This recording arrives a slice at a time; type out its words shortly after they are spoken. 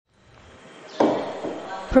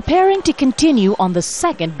Preparing to continue on the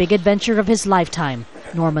second big adventure of his lifetime,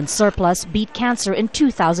 Norman Surplus beat cancer in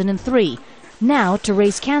 2003. Now, to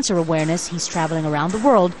raise cancer awareness, he's traveling around the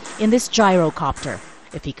world in this gyrocopter.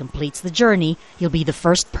 If he completes the journey, he'll be the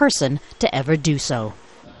first person to ever do so.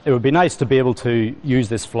 It would be nice to be able to use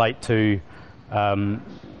this flight to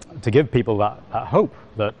give people that hope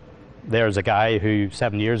that there's a guy who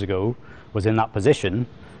 7 years ago was in that position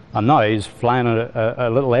and now he's flying a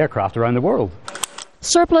little aircraft around the world.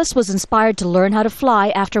 Surplus was inspired to learn how to fly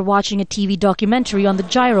after watching a TV documentary on the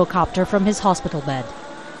gyrocopter from his hospital bed.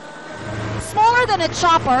 Smaller than a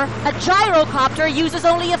chopper, a gyrocopter uses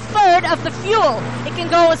only a third of the fuel. It can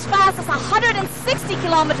go as fast as 160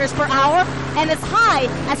 kilometers per hour and as high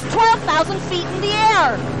as 12,000 feet in the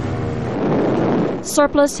air.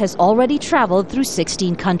 Surplus has already traveled through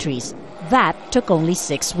 16 countries. That took only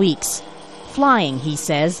 6 weeks. Flying, he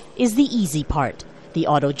says, is the easy part. The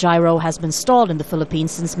auto gyro has been stalled in the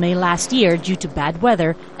Philippines since May last year due to bad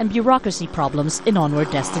weather and bureaucracy problems in onward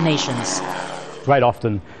destinations. Quite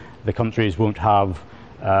often the countries won't have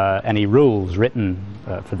any rules written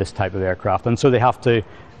for this type of aircraft, and so they have to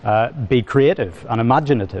be creative and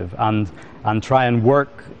imaginative and try and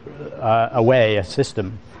work a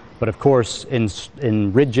system. But of course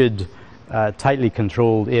in rigid, tightly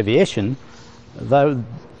controlled aviation,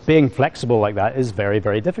 being flexible like that is very,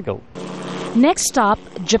 very difficult. Next stop,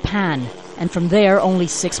 Japan, and from there only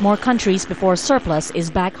 6 more countries before Surplus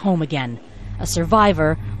is back home again. A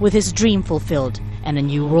survivor with his dream fulfilled and a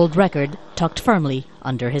new world record tucked firmly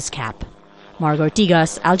under his cap. Marga,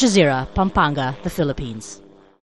 Ortigas, Al Jazeera, Pampanga, the Philippines.